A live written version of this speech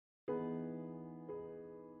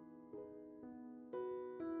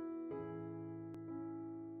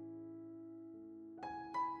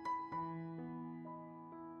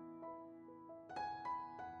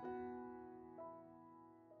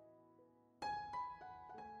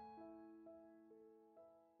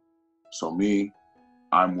So me,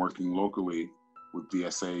 I'm working locally with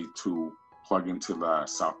DSA to plug into the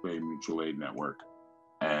South Bay Mutual Aid Network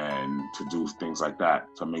and to do things like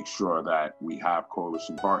that to make sure that we have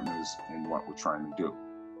coalition partners in what we're trying to do.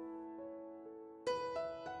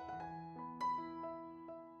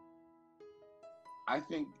 I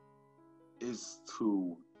think is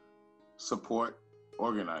to support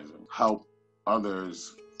organizing, help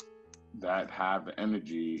others that have the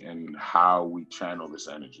energy and how we channel this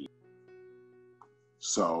energy.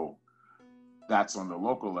 So that's on the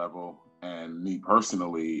local level. And me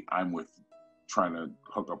personally, I'm with trying to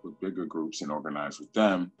hook up with bigger groups and organize with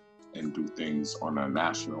them and do things on a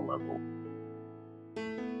national level.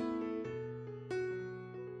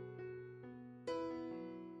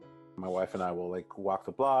 My wife and I will like walk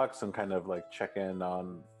the blocks and kind of like check in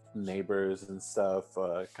on neighbors and stuff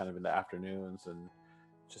kind of in the afternoons and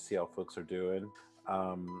just see how folks are doing.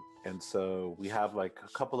 And so we have like a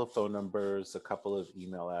couple of phone numbers, a couple of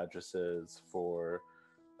email addresses for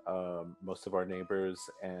most of our neighbors.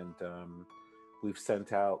 And we've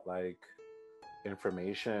sent out like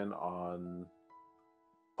information on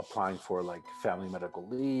applying for like family medical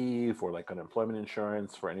leave or like unemployment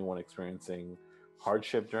insurance for anyone experiencing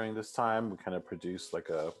hardship during this time. We kind of produced like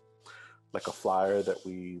a flyer that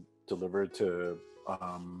we delivered to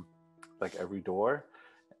like every door.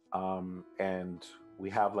 And we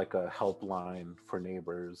have like a helpline for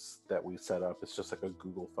neighbors that we set up. It's just like a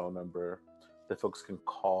Google phone number that folks can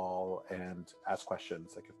call and ask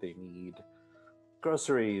questions, like if they need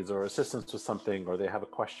groceries or assistance with something, or they have a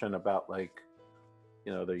question about like,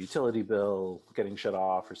 you know, their utility bill getting shut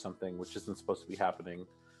off or something, which isn't supposed to be happening.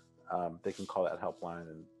 They can call that helpline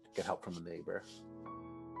and get help from a neighbor.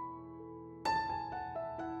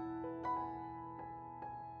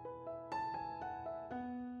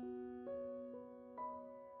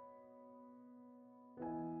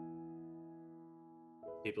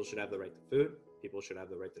 People should have the right to food. People should have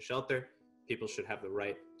the right to shelter. People should have the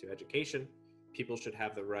right to education. People should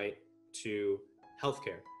have the right to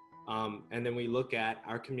healthcare. And then we look at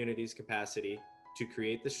our community's capacity to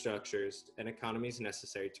create the structures and economies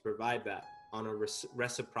necessary to provide that on a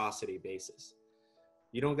reciprocity basis.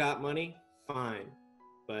 You don't got money? Fine.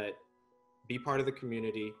 But be part of the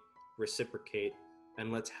community, reciprocate,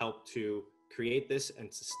 and let's help to create this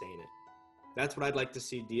and sustain it. That's what I'd like to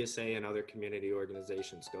see DSA and other community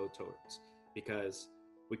organizations go towards, because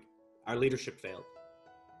our leadership failed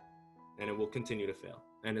and it will continue to fail,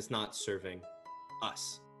 and it's not serving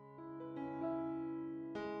us.